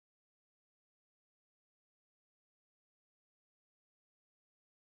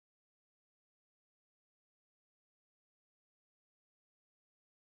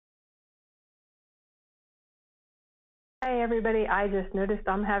Hi everybody, I just noticed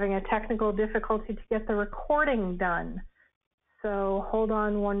I'm having a technical difficulty to get the recording done. So hold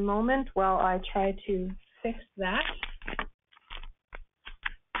on one moment while I try to fix that.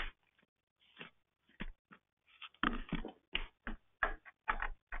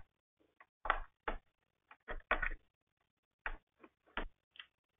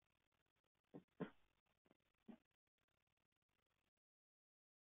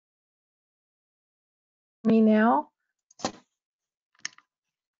 Me now.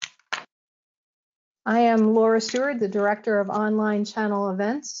 I am Laura Stewart, the Director of Online Channel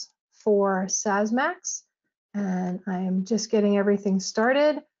Events for SaaSMAX, and I am just getting everything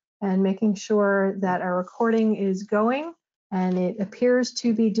started and making sure that our recording is going, and it appears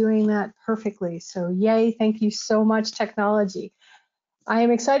to be doing that perfectly. So yay, thank you so much, technology. I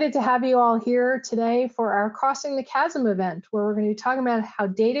am excited to have you all here today for our Crossing the Chasm event, where we're going to be talking about how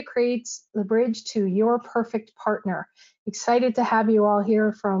data creates the bridge to your perfect partner. Excited to have you all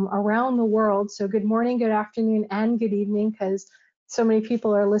here from around the world. So good morning, good afternoon, and good evening, because so many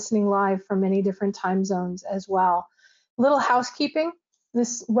people are listening live from many different time zones as well. Little housekeeping.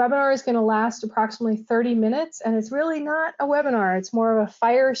 This webinar is going to last approximately 30 minutes, and it's really not a webinar. It's more of a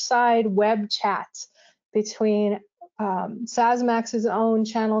fireside web chat between SaaSMAX's own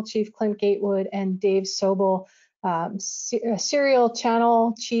channel chief, Clint Gatewood, and Dave Sobel, a serial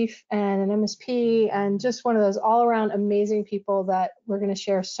channel chief and an MSP, and just one of those all-around amazing people that we're going to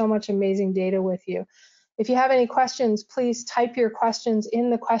share so much amazing data with you. If you have any questions, please type your questions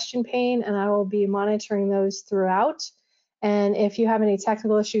in the question pane, and I will be monitoring those throughout. And if you have any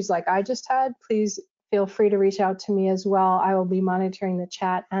technical issues like I just had, please feel free to reach out to me as well. I will be monitoring the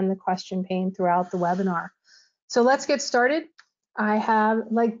chat and the question pane throughout the webinar. So let's get started. I have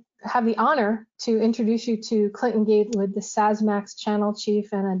the honor to introduce you to Clinton Gatewood, the SaaSMAX channel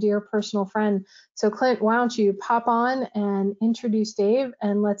chief and a dear personal friend. So Clint, why don't you pop on and introduce Dave,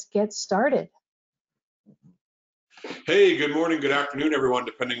 and let's get started. Hey, good morning, good afternoon, everyone,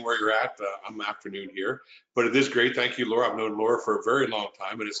 depending where you're at. I'm afternoon here, but it is great. Thank you, Laura. I've known Laura for a very long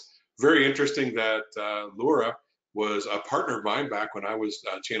time, and it's very interesting that Laura was a partner of mine back when I was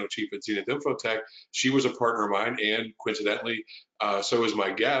channel chief at Zenith Infotech. She was a partner of mine, and coincidentally, so is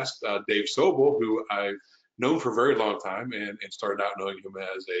my guest, Dave Sobel, who I've known for a very long time, and started out knowing him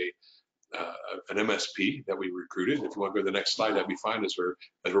as an MSP that we recruited. If you want to go to the next slide, that'd be fine as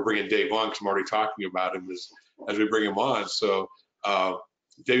we're bringing Dave on, because I'm already talking about him as we bring him on. So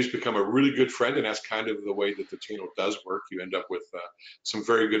Dave's become a really good friend, and that's kind of the way that the channel does work. You end up with some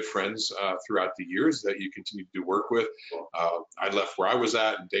very good friends throughout the years that you continue to do work with. I left where I was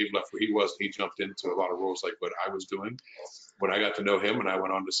at, and Dave left where he was, and he jumped into a lot of roles like what I was doing when I got to know him, and I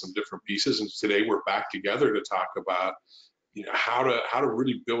went on to some different pieces. And today we're back together to talk about how to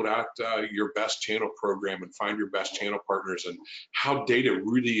really build out your best channel program and find your best channel partners, and how data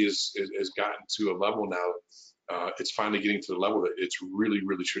really is gotten to a level now. It's finally getting to the level that it's really,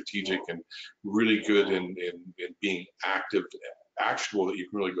 really strategic and really good in being actionable, that you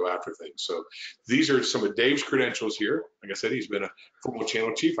can really go after things. So these are some of Dave's credentials here. Like I said, he's been a former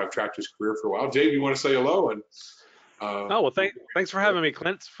channel chief. I've tracked his career for a while. Dave, you want to say hello? And well, thanks for having me,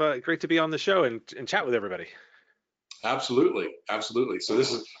 Clint. It's great to be on the show and chat with everybody. Absolutely, absolutely. So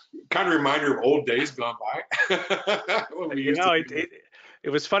this is kind of a reminder of old days gone by. It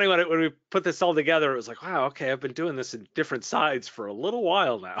was funny when we put this all together. It was like, wow, okay, I've been doing this in different sides for a little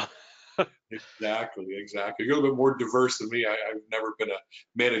while now. Exactly. You're a little bit more diverse than me. I've never been a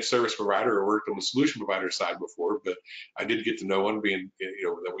managed service provider or worked on the solution provider side before, but I did get to know one, being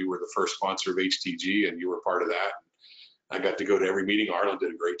that we were the first sponsor of HTG, and you were part of that. I got to go to every meeting. Arlen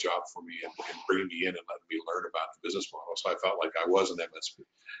did a great job for me and bringing me in and letting me learn about the business model. So I felt like I was an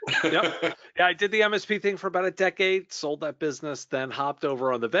MSP. Yep. Yeah, I did the MSP thing for about a decade, sold that business, then hopped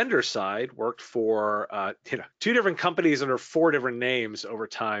over on the vendor side, worked for 2 different companies under 4 different names over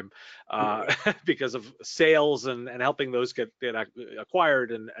time because of sales and helping those get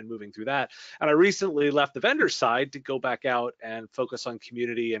acquired and moving through that. And I recently left the vendor side to go back out and focus on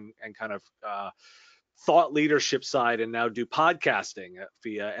community and kind of thought leadership side, and now do podcasting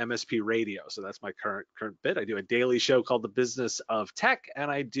via MSP radio. So that's my current bit. I do a daily show called The Business of Tech,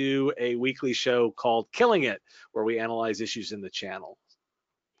 and I do a weekly show called Killing It, where we analyze issues in the channel.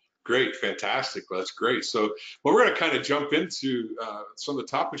 Great, fantastic. Well, that's great. So we're going to kind of jump into some of the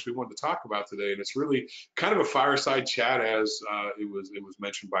topics we wanted to talk about today, and it's really kind of a fireside chat, as it was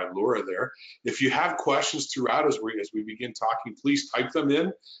mentioned by Laura there. If you have questions throughout as we begin talking, please type them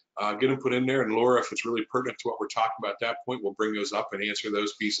in, get them put in there, and Laura, if it's really pertinent to what we're talking about at that point, we'll bring those up and answer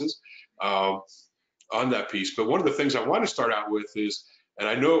those pieces on that piece. But one of the things I want to start out with is And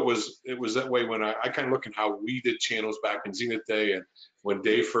I know it was that way when I kind of look at how we did channels back in Zenith Day, and when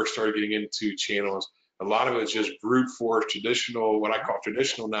Dave first started getting into channels, a lot of it's just brute force, traditional. What I call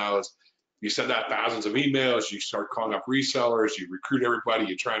traditional now is you send out thousands of emails, you start calling up resellers, you recruit everybody,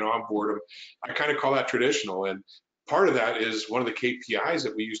 you try and onboard them. I kind of call that traditional. And part of that is one of the KPIs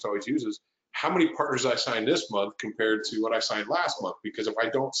that we used to always use is how many partners I signed this month compared to what I signed last month. Because if I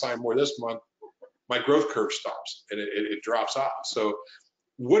don't sign more this month, my growth curve stops and it drops off. So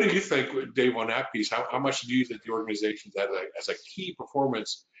what do you think, Dave, on that piece? How much do you think the organization as a key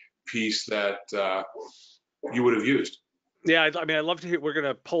performance piece that you would have used? Yeah, I mean, I'd love to hear. We're going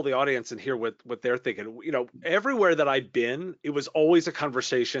to poll the audience and hear what they're thinking. You know, everywhere that I've been, it was always a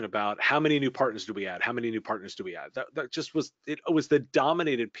conversation about how many new partners do we add? How many new partners do we add? That just was, it was the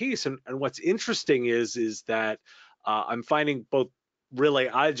dominated piece. And what's interesting is that I'm finding both really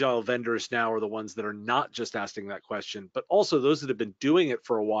agile vendors now are the ones that are not just asking that question, but also those that have been doing it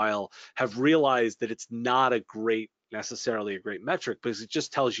for a while have realized that it's not necessarily a great metric, because it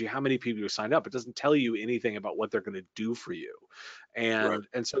just tells you how many people you signed up. It doesn't tell you anything about what they're going to do for you. And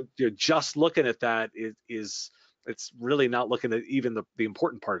so just looking at that is it's really not looking at even the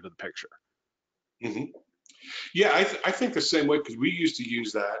important part of the picture. Mm-hmm. Yeah, I think the same way, because we used to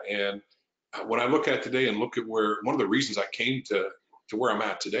use that. And when I look at it today and look at where one of the reasons I came to where I'm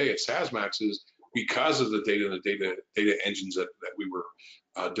at today at SaaSMAX is because of the data and the data engines that we were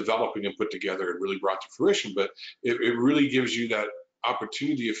developing and put together and really brought to fruition. But it really gives you that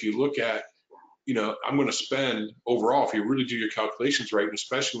opportunity. If you look at, I'm going to spend overall, if you really do your calculations right, and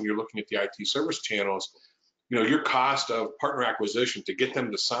especially when you're looking at the IT service channels, your cost of partner acquisition to get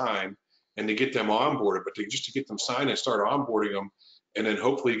them to sign and to get them onboarded, but just to get them signed and start onboarding them, and then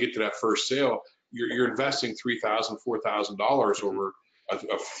hopefully get to that first sale, you're investing $3,000, $4,000 over a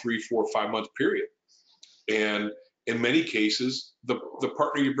 3, 4, 5 month period. And in many cases, the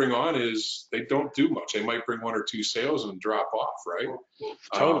partner you bring on they don't do much. They might bring 1 or 2 sales and drop off, right?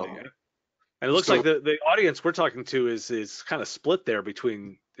 Totally. And it looks like the audience we're talking to is kind of split there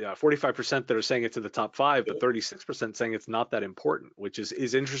between 45% that are saying it's in the top 5, but 36% saying it's not that important, which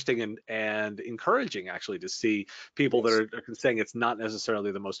is interesting and encouraging, actually, to see people that are saying it's not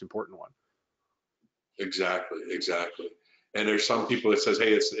necessarily the most important one. Exactly. And there's some people that says,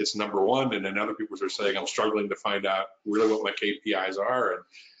 hey, it's number 1, and then other people are saying, I'm struggling to find out really what my KPIs are. And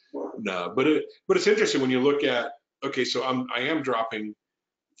no, but it's interesting when you look at, okay, so I am dropping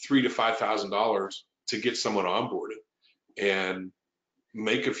 $3,000 to $5,000 to get someone onboarded and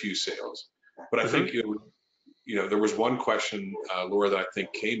make a few sales. But I think there was one question, Laura, that I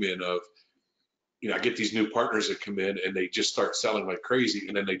think came in of, I get these new partners that come in and they just start selling like crazy,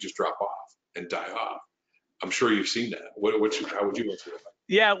 and then they just drop off and die off. I'm sure you've seen that. How would you answer that?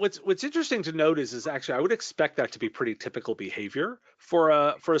 Yeah, what's interesting to note is actually I would expect that to be pretty typical behavior for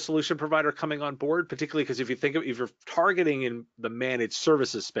a solution provider coming on board, particularly because if you're targeting in the managed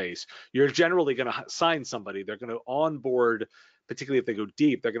services space, you're generally going to sign somebody. They're going to onboard, particularly if they go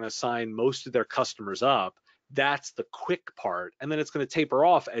deep, they're going to sign most of their customers up. That's the quick part, and then it's going to taper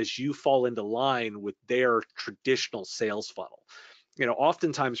off as you fall into line with their traditional sales funnel.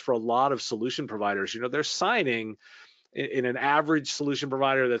 Oftentimes for a lot of solution providers, they're signing in an average solution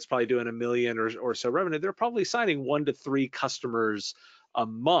provider that's probably doing $1 million or so revenue, they're probably signing 1 to 3 customers a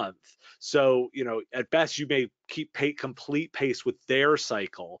month. So, at best you may keep complete pace with their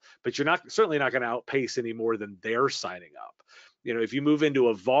cycle, but you're certainly not going to outpace any more than they're signing up. If you move into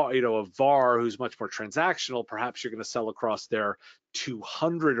a VAR who's much more transactional, perhaps you're going to sell across their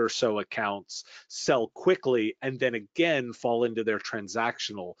 200 or so accounts, sell quickly, and then again fall into their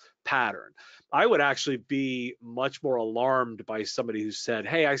transactional pattern. I would actually be much more alarmed by somebody who said,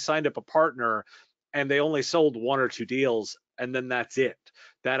 hey, I signed up a partner and they only sold 1 or 2 deals, and then that's it.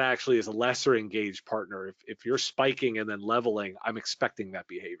 That actually is a lesser engaged partner. If you're spiking and then leveling, I'm expecting that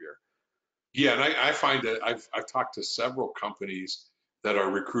behavior. Yeah, and I find that I've talked to several companies that are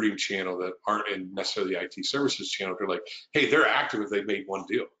recruiting channel that aren't in necessarily the IT services channel. They're like, hey, they're active if they made 1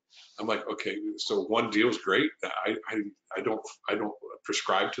 deal. I'm like, okay, so 1 deal is great. I don't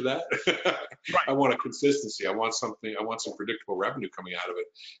prescribe to that. Right. I want a consistency. I want some predictable revenue coming out of it.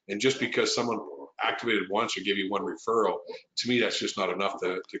 And just because someone activated once or gave you 1 referral, to me, that's just not enough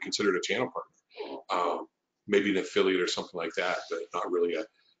to consider it a channel partner. Maybe an affiliate or something like that, but not really a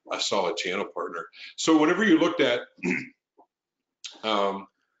solid channel partner. So whenever you looked at,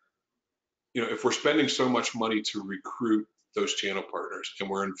 if we're spending so much money to recruit those channel partners and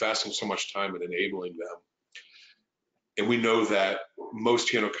we're investing so much time in enabling them, and we know that most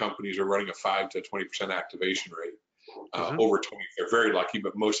channel companies are running a 5 to 20% activation rate, over 20, they're very lucky,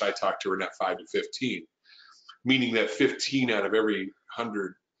 but most I talk to are in that 5 to 15, meaning that 15 out of every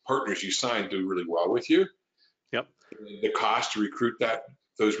 100 partners you sign do really well with you. Yep. The cost to recruit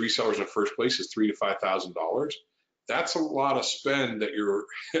those resellers in the first place is $3,000 to $5,000. That's a lot of spend that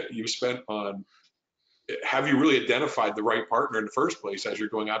you've spent on. Have you really identified the right partner in the first place as you're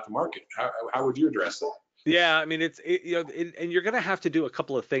going out to market? How would you address that? Yeah, I mean, and you're going to have to do a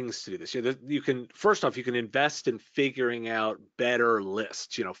couple of things to do this. You can, first off, you can invest in figuring out better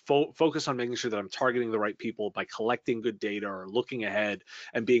lists. Focus on making sure that I'm targeting the right people by collecting good data or looking ahead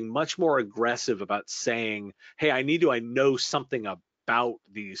and being much more aggressive about saying, hey, I know something about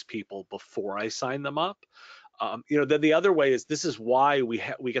these people before I sign them up. Then the other way is, this is why we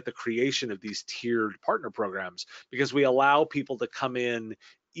get the creation of these tiered partner programs, because we allow people to come in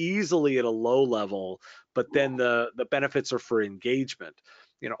easily at a low level, but then the benefits are for engagement.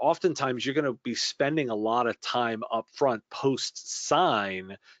 Oftentimes you're going to be spending a lot of time up front post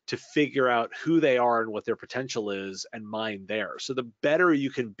sign to figure out who they are and what their potential is and mine there. So the better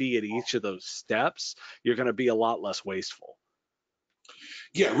you can be at each of those steps, you're going to be a lot less wasteful.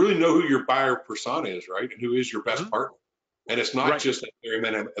 Yeah, really know who your buyer persona is, right? And who is your best partner. And it's not Right. just that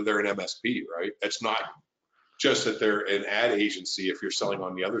they're an MSP, right? It's not just that they're an ad agency if you're selling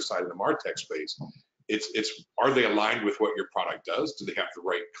on the other side of the MarTech space. It's are they aligned with what your product does? Do they have the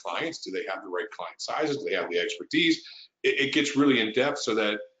right clients? Do they have the right client sizes? Do they have the expertise? It gets really in depth, so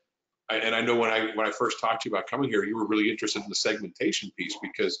that, and I know when I first talked to you about coming here, you were really interested in the segmentation piece,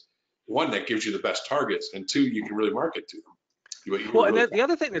 because one, that gives you the best targets, and two, you can really market to them. Well, and the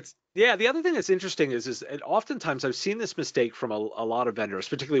other thing that's interesting is and oftentimes I've seen this mistake from a lot of vendors,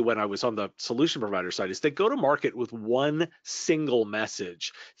 particularly when I was on the solution provider side, is they go to market with one single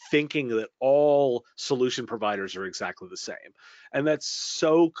message, thinking that all solution providers are exactly the same, and that's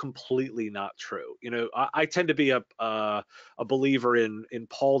so completely not true. I tend to be a believer in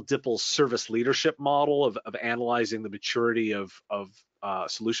Paul Dippel's service leadership model of analyzing the maturity of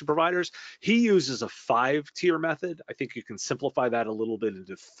solution providers. He uses a 5-tier method. I think you can simplify that a little bit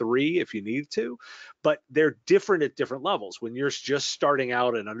into 3 if you need to, but they're different at different levels. When you're just starting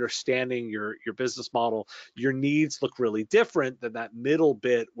out and understanding your business model, your needs look really different than that middle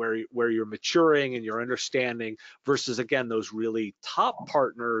bit where you're maturing and you're understanding, versus, again, those really top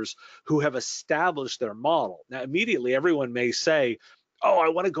partners who have established their model. Now, immediately everyone may say, oh, I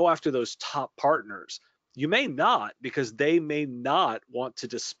want to go after those top partners. You may not, because they may not want to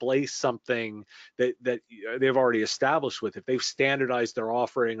displace something that they've already established with. If they've standardized their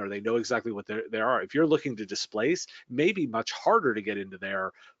offering or they know exactly what they are, if you're looking to displace, it may be much harder to get into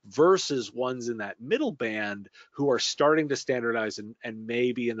there versus ones in that middle band who are starting to standardize and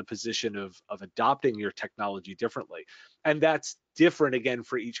may be in the position of adopting your technology differently. And that's different, again,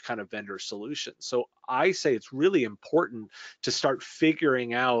 for each kind of vendor solution. So I say it's really important to start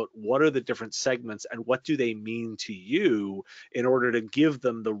figuring out what are the different segments and what do they mean to you in order to give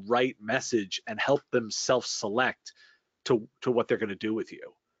them the right message and help them self-select to what they're going to do with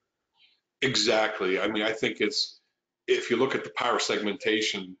you. Exactly. I mean, I think if you look at the power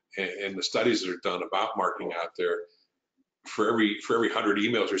segmentation and the studies that are done about marketing out there, for every 100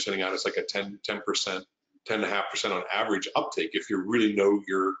 emails you're sending out, it's like a 10%, 10.5% on average uptake if you really know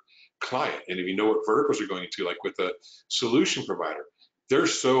your client and if you know what verticals you're going into. Like with a solution provider, they're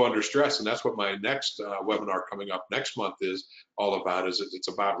so under stress, and that's what my next webinar coming up next month is all about. It's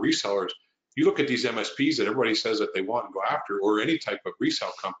about resellers. You look at these MSPs that everybody says that they want and go after, or any type of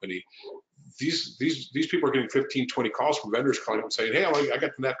resale company. These people are getting 15, 20 calls from vendors calling them saying, hey, I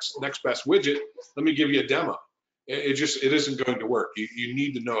got the next best widget. Let me give you a demo. It isn't going to work. You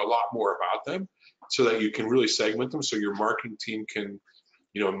need to know a lot more about them so that you can really segment them, so your marketing team can,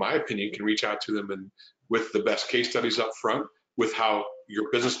 in my opinion, can reach out to them and with the best case studies up front, with how your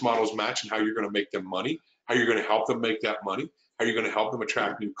business models match and how you're going to make them money, how you're going to help them make that money, how you're going to help them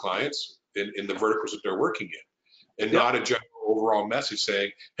attract new clients in the verticals that they're working in, and not a general overall message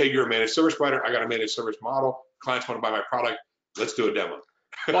saying, hey, you're a managed service provider, I got a managed service model, clients want to buy my product, let's do a demo.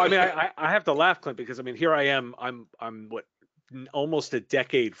 Well, I mean, I have to laugh, Clint, because I mean, here I am, I'm what, almost a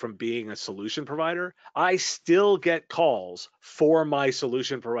decade from being a solution provider. I still get calls for my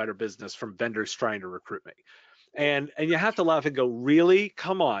solution provider business from vendors trying to recruit me. And you have to laugh and go, really?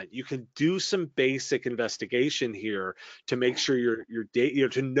 Come on, you can do some basic investigation here to make sure your data,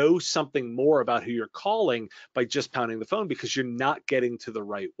 to know something more about who you're calling by just pounding the phone, because you're not getting to the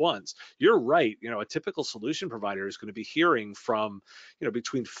right ones. You're right. A typical solution provider is going to be hearing from,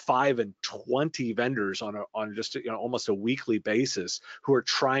 between 5 and 20 vendors on just almost a weekly basis who are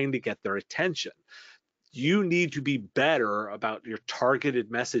trying to get their attention. You need to be better about your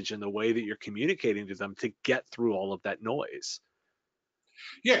targeted message and the way that you're communicating to them to get through all of that noise.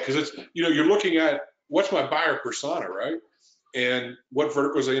 Yeah, because it's, you're looking at what's my buyer persona, right? and what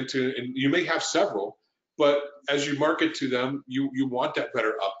verticals they into, and you may have several, but as you market to them, you want that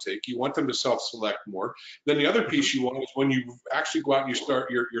better uptake. You want them to self-select more. Then the other piece you want is when you actually go out and you start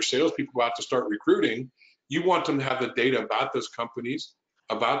your salespeople go out to start recruiting, you want them to have the data about those companies,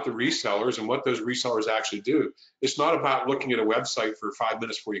 about the resellers, and what those resellers actually do. It's not about looking at a website for 5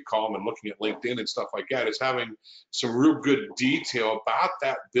 minutes before you call them and looking at LinkedIn and stuff like that. It's having some real good detail about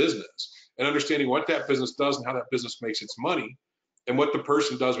that business and understanding what that business does and how that business makes its money, and what the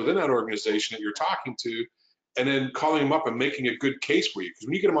person does within that organization that you're talking to, and then calling them up and making a good case for you. Because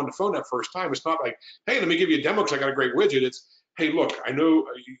when you get them on the phone that first time, it's not like, hey, let me give you a demo because I got a great widget. It's, hey, look, I know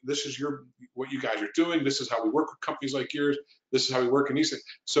this is what you guys are doing. This is how we work with companies like yours. This is how we work in these things.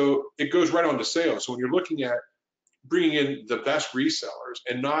 So it goes right on to sales. So when you're looking at bringing in the best resellers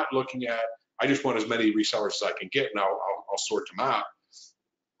and not looking at, I just want as many resellers as I can get, and I'll sort them out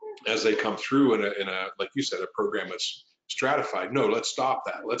as they come through in a like you said, a program that's stratified. No, let's stop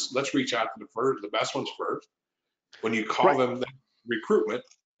that. Let's reach out to the best ones first. When you call them that recruitment,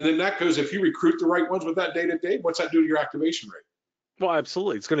 and then that goes, if you recruit the right ones with that data, Dave, what's that do to your activation rate? Well,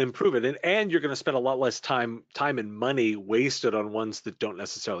 absolutely. It's going to improve it. And you're going to spend a lot less time and money wasted on ones that don't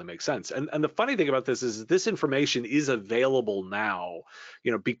necessarily make sense. And the funny thing about this is this information is available now,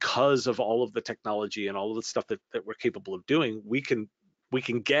 because of all of the technology and all of the stuff that we're capable of doing. We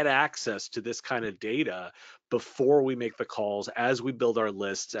can get access to this kind of data before we make the calls, as we build our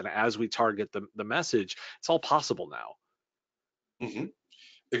lists, and as we target the message. It's all possible now. Mm-hmm.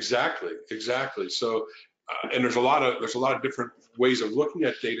 Exactly. So, and there's a lot of different ways of looking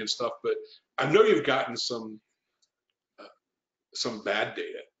at data and stuff, but I know you've gotten some bad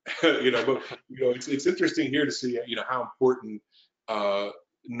data, but it's interesting here to see, how important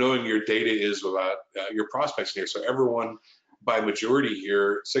knowing your data is about your prospects here. So everyone, by majority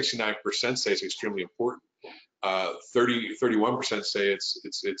here, 69% say it's extremely important. 31% say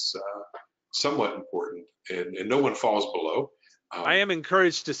it's somewhat important, and no one falls below. I am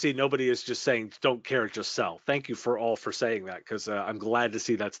encouraged to see nobody is just saying, don't care, just sell. Thank you for saying that, because I'm glad to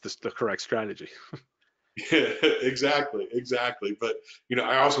see that's the correct strategy. Yeah, exactly. But,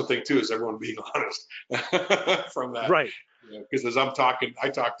 I also think too, is everyone being honest from that. Right. Because as I talk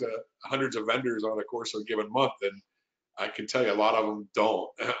to hundreds of vendors on the course of a given month, and I can tell you a lot of them don't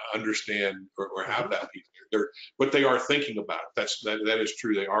understand or have that piece. But they are thinking about it. That is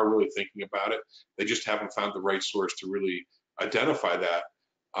true. They are really thinking about it. They just haven't found the right source to really identify that.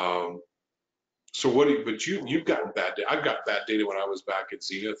 So but you've gotten bad data. I've got bad data when I was back at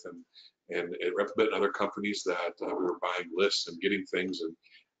Zenith and at Replit and other companies that we were buying lists and getting things.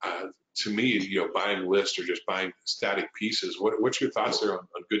 And to me, buying lists or just buying static pieces. What's your thoughts there on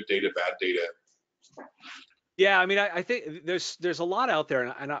good data, bad data? Yeah, I mean, I think there's a lot out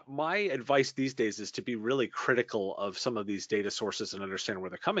there, and my advice these days is to be really critical of some of these data sources and understand where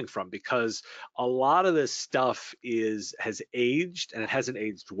they're coming from, because a lot of this stuff has aged, and it hasn't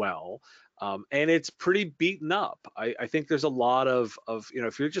aged well, and it's pretty beaten up. I think there's a lot of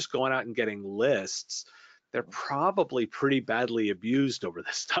if you're just going out and getting lists, they're probably pretty badly abused over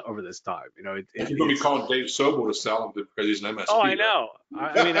this time. You're going to be calling Dave Sobel to sell them because he's an MSP. Oh, I know.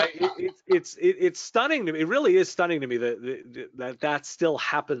 I mean, it's stunning to me. It really is stunning to me that still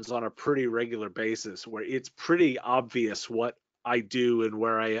happens on a pretty regular basis, where it's pretty obvious what I do and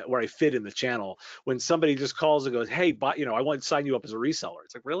where I fit in the channel. When somebody just calls and goes, "Hey, I want to sign you up as a reseller,"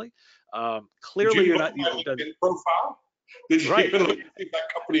 it's like, really? Clearly, you're not. Profile. Did you right. even look to see if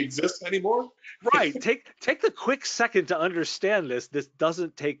that company exists anymore? Right. Take the quick second to understand this. This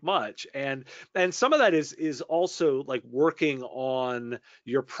doesn't take much, and some of that is also like working on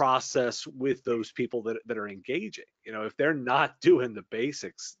your process with those people that are engaging. If they're not doing the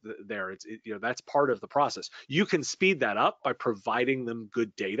basics there, that's part of the process. You can speed that up by providing them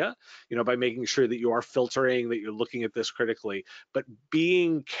good data, by making sure that you are filtering, that you're looking at this critically, but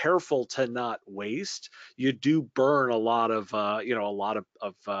being careful to not waste. You do burn a lot of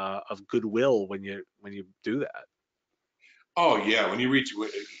goodwill when you do that. Oh yeah, when you reach,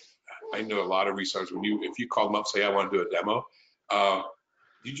 I know a lot of resellers, if you call them up, say I want to do a demo,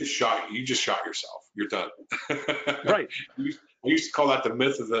 you just shot yourself. You're done. Right. I used to call that the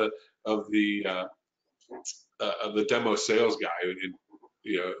myth of the demo sales guy, and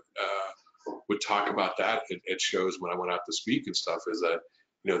would talk about that at shows when I went out to speak and stuff. Is that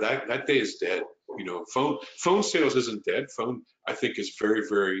that day is dead. Phone sales isn't dead. Phone, I think, is very,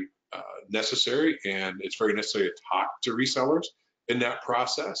 very necessary, and it's very necessary to talk to resellers in that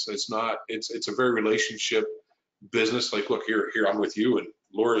process. It's a very relationship business. Like, look, here I'm with you, and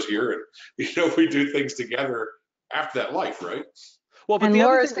Laura's here, and we do things together after that life, right? Well, but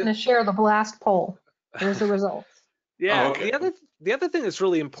Laura's going to share the blast poll. Here's the results. Yeah, Oh, okay. the other thing that's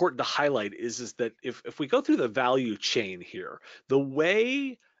really important to highlight is that if we go through the value chain here, the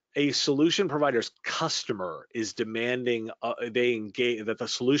way a solution provider's customer is demanding they engage, that the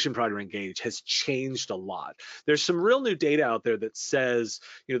solution provider engage, has changed a lot. There's some real new data out there that says,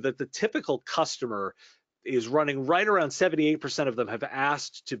 that the typical customer is running right around 78% of them have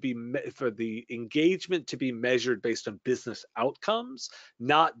asked to be for the engagement to be measured based on business outcomes,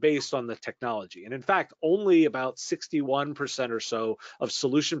 not based on the technology. And in fact, only about 61% or so of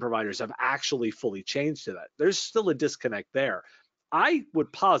solution providers have actually fully changed to that. There's still a disconnect there. I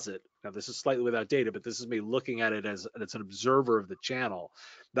would posit, now this is slightly without data, but this is me looking at it as an observer of the channel,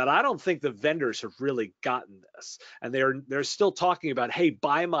 that I don't think the vendors have really gotten this. And they're still talking about, hey,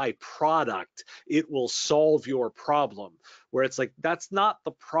 buy my product, it will solve your problem. Where it's like, that's not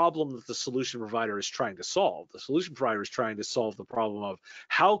the problem that the solution provider is trying to solve. The solution provider is trying to solve the problem of,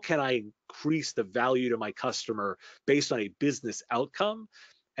 how can I increase the value to my customer based on a business outcome?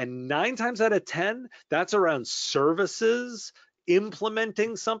 And 9 times out of 10, that's around services,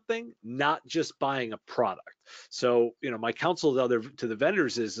 implementing something, not just buying a product. So, my counsel to the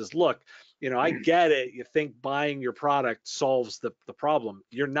vendors is look, I get it. You think buying your product solves the problem.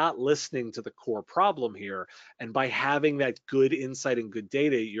 You're not listening to the core problem here. And by having that good insight and good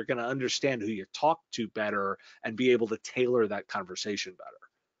data, you're going to understand who you talk to better and be able to tailor that conversation better.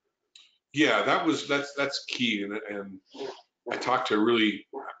 Yeah, that's key. And I talked to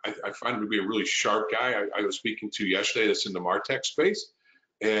I find him to be a really sharp guy. I was speaking to yesterday that's in the MarTech space,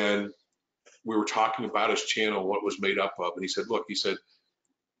 and we were talking about his channel, what it was made up of. And he said, look,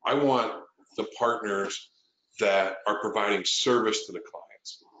 I want the partners that are providing service to the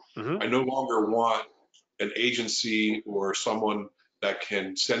clients. Mm-hmm. I no longer want an agency or someone that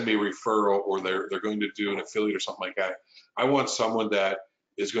can send me a referral, or they're going to do an affiliate or something like that. I want someone that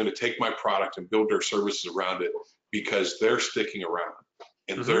is going to take my product and build their services around it, because they're sticking around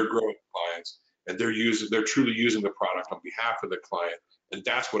and Mm-hmm. they're growing clients, and they're truly using the product on behalf of the client. And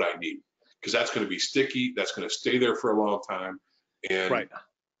that's what I need, because that's going to be sticky. That's going to stay there for a long time. And right.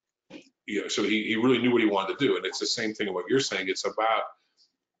 So he really knew what he wanted to do. And it's the same thing in what you're saying. It's about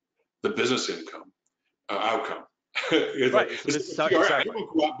the business outcome. Right. Exactly.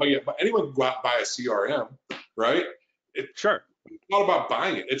 Anyone can go out and buy a CRM, right? Sure. It's not about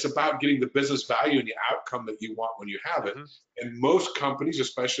buying it. It's about getting the business value and the outcome that you want when you have it. Mm-hmm. And most companies,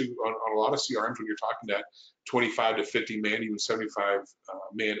 especially on a lot of CRMs, when you're talking that 25 to 50 man, even 75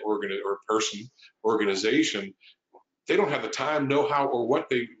 man person organization, they don't have the time, know-how, or what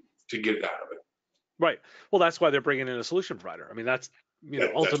to get out of it. Right. Well, that's why they're bringing in a solution provider. I mean, that's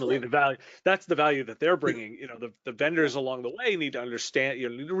ultimately the value. That's the value that they're bringing. The vendors along the way need to understand.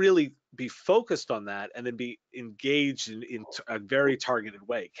 Need to really be focused on that, and then be engaged in a very targeted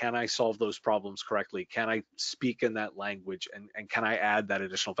way. Can I solve those problems correctly? Can I speak in that language? And can I add that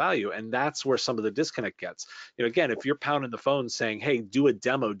additional value? And that's where some of the disconnect gets. Again, if you're pounding the phone saying, "Hey, do a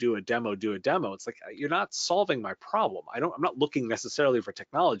demo, do a demo, do a demo," it's like, you're not solving my problem. I'm not looking necessarily for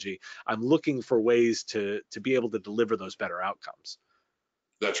technology. I'm looking for ways to be able to deliver those better outcomes.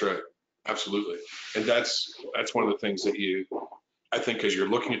 That's right. Absolutely. And that's one of the things that I think, as you're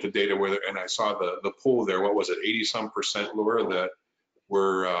looking at the data, and I saw the poll there, what was it, 80-some%, Laura, that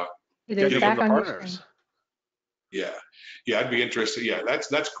were it is back on partners. Yeah, I'd be interested. Yeah,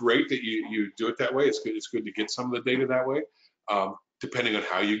 that's great that you do it that way. It's good to get some of the data that way, depending on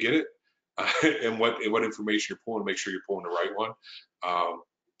how you get it and what information you're pulling, to make sure you're pulling the right one.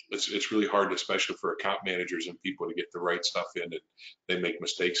 It's really hard, especially for account managers and people, to get the right stuff in, and they make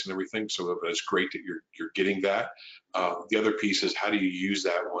mistakes and everything. So it's great that you're getting that. The other piece is, how do you use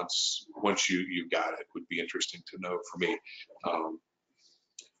that once you got it? Would be interesting to know for me.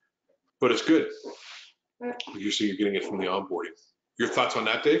 But it's good. Usually you're getting it from the onboarding. Your thoughts on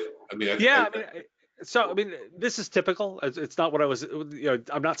that, Dave? I mean, this is typical. It's not what I was,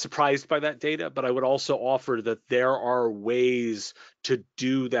 I'm not surprised by that data, but I would also offer that there are ways to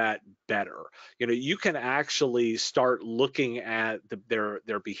do that better. You can actually start looking at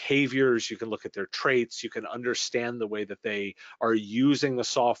their behaviors. You can look at their traits. You can understand the way that they are using the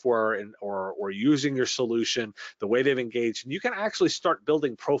software or using your solution, the way they've engaged. And you can actually start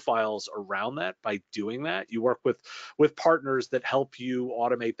building profiles around that by doing that. You work with partners that help you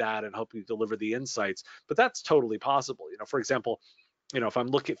automate that and help you deliver the insights, but that's totally possible. For example, if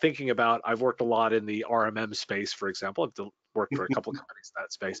I'm thinking about, I've worked a lot in the RMM space, for example. I've worked for a couple of companies in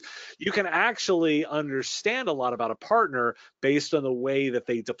that space. You can actually understand a lot about a partner based on the way that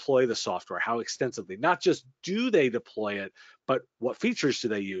they deploy the software, how extensively. Not just do they deploy it, but what features do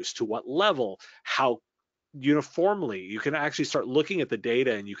they use, to what level, how uniformly. You can actually start looking at the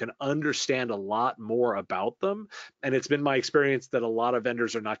data and you can understand a lot more about them. And it's been my experience that a lot of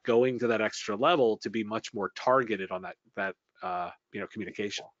vendors are not going to that extra level to be much more targeted on that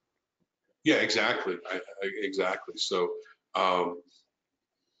communication. Yeah, exactly. Exactly. So I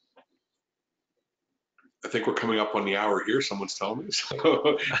think we're coming up on the hour here. Someone's telling me.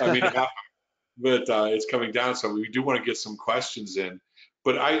 So I mean, but it's coming down. So we do want to get some questions in.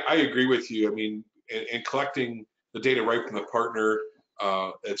 But I agree with you. I mean, in collecting the data right from the partner,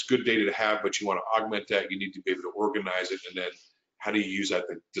 it's good data to have, but you want to augment that. You need to be able to organize it, and then how do you use that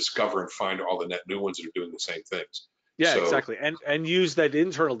to discover and find all the net new ones that are doing the same things? Yeah, So, exactly. And use that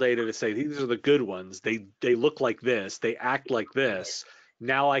internal data to say these are the good ones. They look like this. They act like this.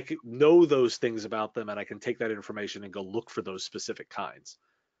 Now I can know those things about them, and I can take that information and go look for those specific kinds.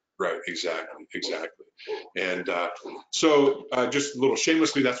 right, exactly. And so just a little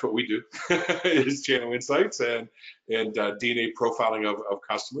shamelessly, that's what we do is channel insights and DNA profiling of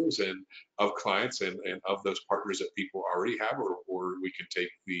customers and of clients and of those partners that people already have, or we can take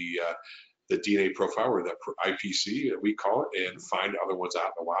the DNA profile or the IPC that we call it and find other ones out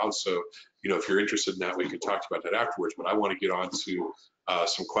in the wild. So, if you're interested in that, we can talk about that afterwards, but I want to get on to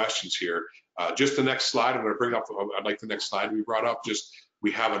some questions here. Just the next slide, I'm going to bring up, I'd like the next slide we brought up. Just,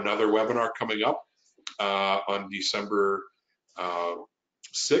 we have another webinar coming up on December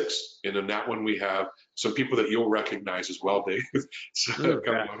 6th. And in that one, we have some people that you'll recognize as well, Dave. So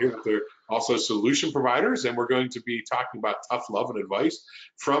coming on here, they're also solution providers. And we're going to be talking about tough love and advice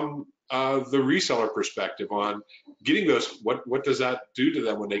from the reseller perspective on getting those, what does that do to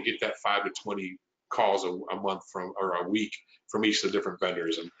them when they get that 5 to 20 calls a month from, or a week from each of the different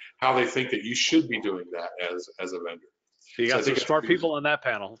vendors, and how they think that you should be doing that as a vendor. You got some smart people on that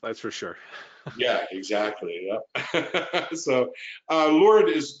panel, that's for sure. Yeah, exactly. Yeah. So, Laura,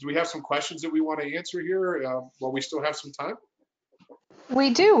 do we have some questions that we want to answer here while we still have some time?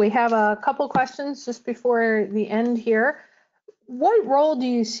 We do. We have a couple questions just before the end here. What role do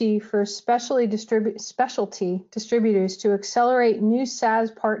you see for specialty distributors to accelerate new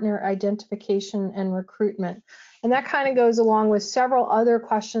SaaS partner identification and recruitment? And that kind of goes along with several other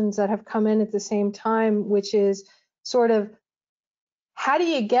questions that have come in at the same time, which is sort of, how do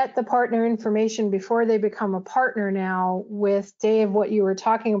you get the partner information before they become a partner now? With Dave, what you were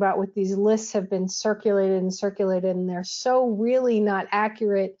talking about with these lists have been circulated, and they're so really not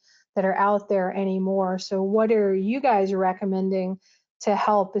accurate that are out there anymore. So what are you guys recommending to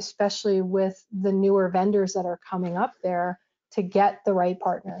help, especially with the newer vendors that are coming up there, to get the right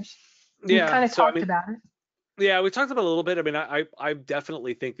partners? Yeah, We kind of talked about it. Yeah, we talked about it a little bit. I mean, I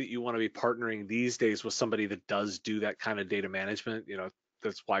definitely think that you want to be partnering these days with somebody that does do that kind of data management.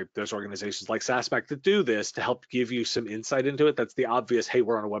 That's why there's organizations like SaaSMAX that do this to help give you some insight into it. That's the obvious, hey,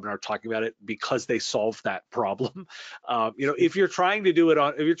 we're on a webinar talking about it because they solve that problem. If you're trying to do it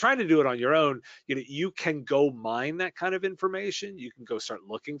on your own, you can go mine that kind of information. You can go start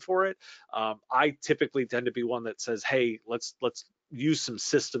looking for it. I typically tend to be one that says, hey, let's use some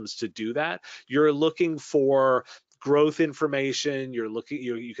systems to do that. You're looking for growth information. You're looking,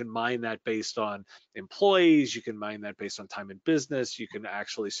 you can mine that based on employees. You can mine that based on time in business. You can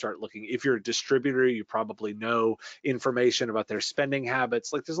actually start looking, if you're a distributor, you probably know information about their spending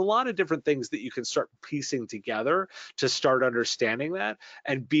habits. Like, there's a lot of different things that you can start piecing together to start understanding that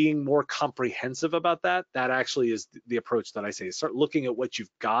and being more comprehensive about that. That actually is the approach that I say. Start looking at what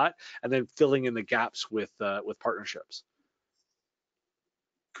you've got and then filling in the gaps with partnerships.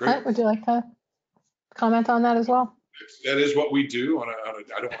 Clint, would you like to comment on that as well? That is what we do. I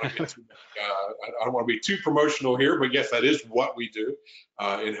don't want to get too, I don't want to be too promotional here, but yes, that is what we do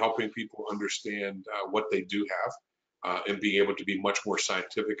in helping people understand what they do have and being able to be much more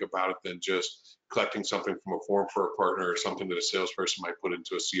scientific about it than just collecting something from a form for a partner or something that a salesperson might put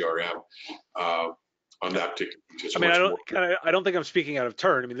into a CRM. On that particular, I mean, I don't think I'm speaking out of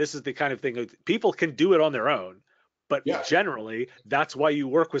turn. I mean, this is the kind of thing that people can do it on their own. But generally, that's why you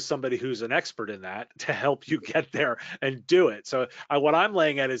work with somebody who's an expert in that to help you get there and do it. So what I'm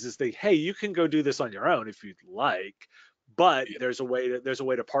laying at is hey, you can go do this on your own if you'd like, but there's a way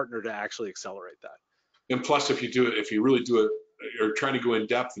to partner to actually accelerate that. And plus, if you really do it, you're trying to go in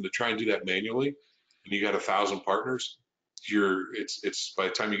depth and to try and do that manually, and you got 1,000 partners, it's by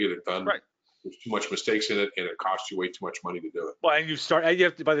the time you get it done, right, there's too much mistakes in it, and it costs you way too much money to do it. Well, and you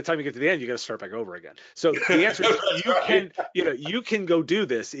have to, by the time you get to the end, you got to start back over again. So the answer is you can go do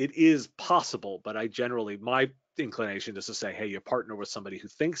this. It is possible, but my inclination is to say, hey, you partner with somebody who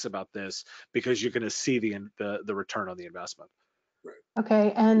thinks about this because you're going to see the return on the investment. Right.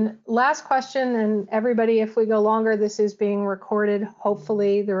 Okay, and last question, and everybody, if we go longer, this is being recorded.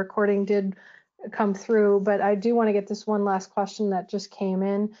 Hopefully the recording did come through, but I do want to get this one last question that just came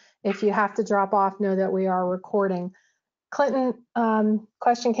in. If you have to drop off, know that we are recording. Clinton,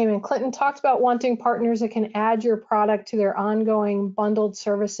 question came in. Clinton talked about wanting partners that can add your product to their ongoing bundled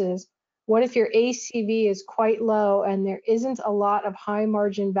services. What if your ACV is quite low and there isn't a lot of high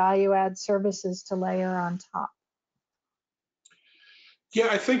margin value add services to layer on top? Yeah,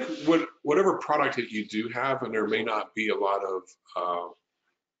 I think whatever product that you do have, and there may not be a lot of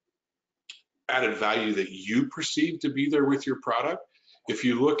added value that you perceive to be there with your product. If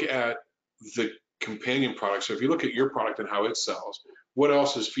you look at the companion product, so if you look at your product and how it sells, what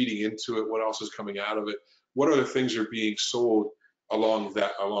else is feeding into it? What else is coming out of it? What other things are being sold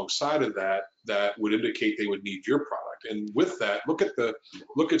alongside of that would indicate they would need your product? And with that, look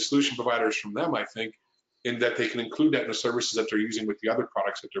at solution providers from them, I think, in that they can include that in the services that they're using with the other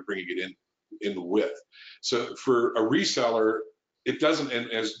products that they're bringing it in with. So for a reseller, it doesn't, and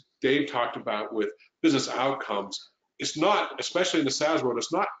as Dave talked about with business outcomes, it's not, especially in the SaaS world,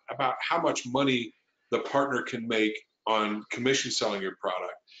 it's not about how much money the partner can make on commission selling your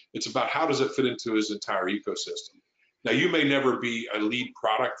product. It's about how does it fit into his entire ecosystem. Now, you may never be a lead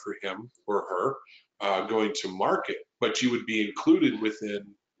product for him or her going to market, but you would be included within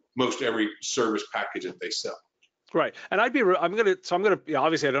most every service package that they sell. Right, and I'm gonna,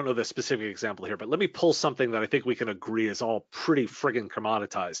 obviously I don't know the specific example here, but let me pull something that I think we can agree is all pretty friggin'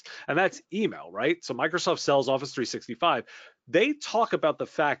 commoditized, and that's email, right? So Microsoft sells Office 365. They talk about the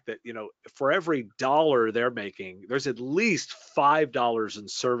fact that, you know, for every dollar they're making, there's at least $5 in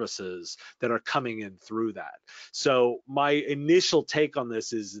services that are coming in through that. So my initial take on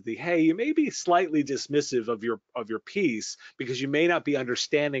this is hey, you may be slightly dismissive of your piece because you may not be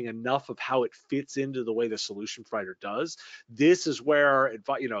understanding enough of how it fits into the way the solution provider does. This is where,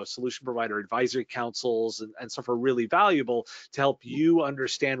 you know, solution provider advisory councils and stuff are really valuable to help you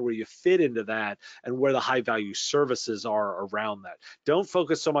understand where you fit into that and where the high value services are around that. Don't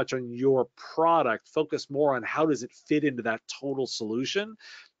focus so much on your product, focus more on how does it fit into that total solution.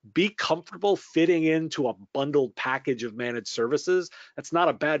 Be comfortable fitting into a bundled package of managed services. That's not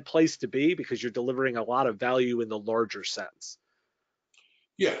a bad place to be because you're delivering a lot of value in the larger sense.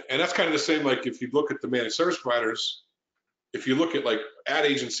 Yeah, and that's kind of the same, like if you look at the managed service providers, if you look at like ad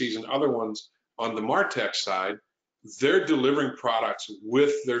agencies and other ones on the MarTech side, they're delivering products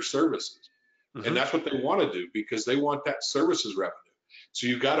with their services. Mm-hmm. And that's what they want to do because they want that services revenue. So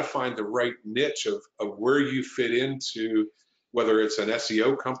you've got to find the right niche of where you fit into, whether it's an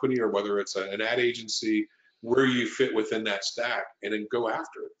SEO company or whether it's an ad agency, where you fit within that stack and then go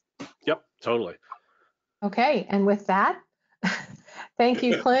after it. Yep, totally. Okay, and with that, thank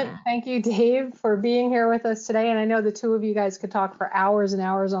you, Clint. Thank you, Dave, for being here with us today. And I know the two of you guys could talk for hours and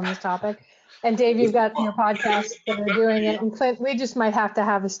hours on this topic. And Dave, you've got your podcast that are doing it. And Clint, we just might have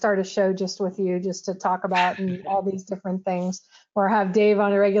to start a show just with you, just to talk about and all these different things, or have Dave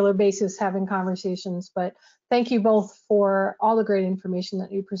on a regular basis having conversations. But thank you both for all the great information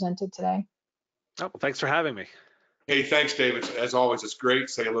that you presented today. Oh, well, thanks for having me. Hey, thanks, David. As always, it's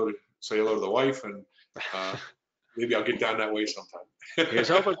great. Say hello to the wife, and maybe I'll get down that way sometime. Here's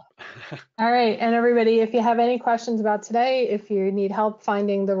hoping. All right, and everybody, if you have any questions about today, if you need help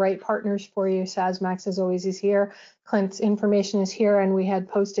finding the right partners for you, SaaSMAX as always is here. Clint's information is here, and we had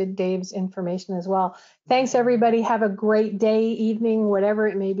posted Dave's information as well. Thanks, everybody. Have a great day, evening, whatever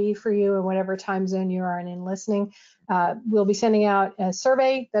it may be for you, and whatever time zone you are in listening. We'll be sending out a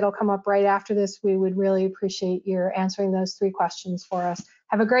survey that'll come up right after this. We would really appreciate your answering those 3 questions for us.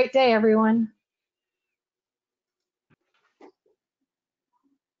 Have a great day, everyone.